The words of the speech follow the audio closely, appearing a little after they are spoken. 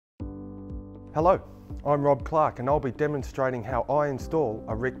Hello, I'm Rob Clark and I'll be demonstrating how I install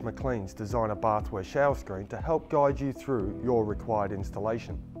a McLean's designer bathware shower screen to help guide you through your required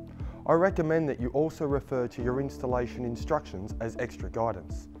installation. I recommend that you also refer to your installation instructions as extra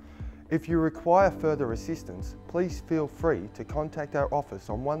guidance. If you require further assistance, please feel free to contact our office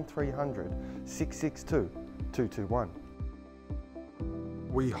on 1300 662 221.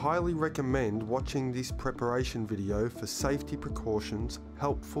 We highly recommend watching this preparation video for safety precautions,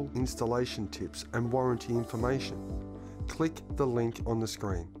 helpful installation tips and warranty information. Click the link on the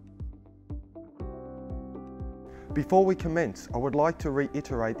screen. Before we commence, I would like to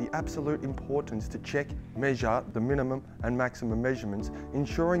reiterate the absolute importance to check, measure the minimum and maximum measurements,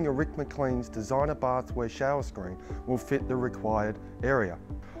 ensuring your McLean's designer bathware shower screen will fit the required area.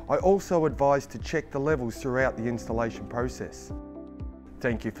 I also advise to check the levels throughout the installation process.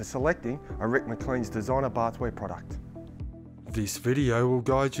 Thank you for selecting a McLean's designer bathware product. This video will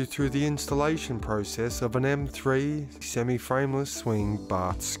guide you through the installation process of an M3 semi-frameless swing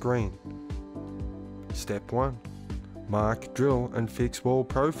bath screen. Step 1. Mark, drill and fix wall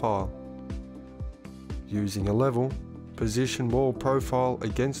profile. Using a level, position wall profile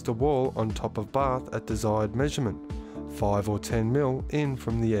against the wall on top of bath at desired measurement, 5 or 10 mm in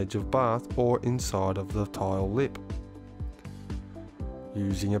from the edge of bath or inside of the tile lip.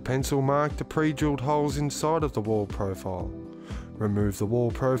 Using a pencil, mark the pre-drilled holes inside of the wall profile. Remove the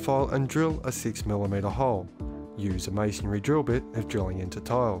wall profile and drill a 6 mm hole. Use a masonry drill bit if drilling into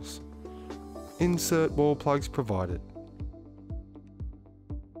tiles. Insert wall plugs provided.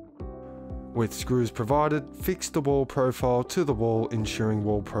 With screws provided, fix the wall profile to the wall, ensuring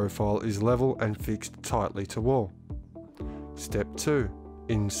wall profile is level and fixed tightly to wall. Step 2.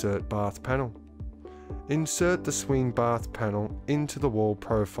 Insert bath panel. Insert the swing bath panel into the wall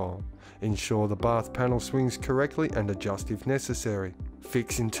profile. Ensure the bath panel swings correctly and adjust if necessary.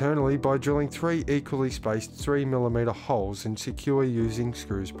 Fix internally by drilling 3 equally spaced 3 mm holes and secure using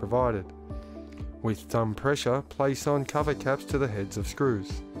screws provided. With thumb pressure, place on cover caps to the heads of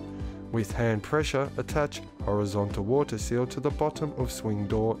screws. With hand pressure, attach horizontal water seal to the bottom of swing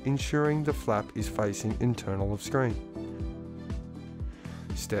door, ensuring the flap is facing internal of screen.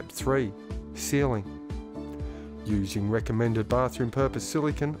 Step 3. Sealing. Using recommended bathroom purpose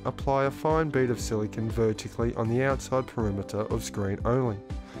silicone, apply a fine bead of silicone vertically on the outside perimeter of screen only,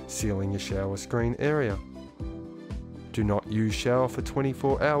 sealing your shower screen area. Do not use shower for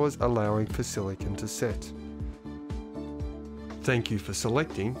 24 hours, allowing for silicone to set. Thank you for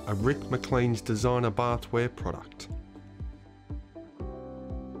selecting a McLean's designer bathware product.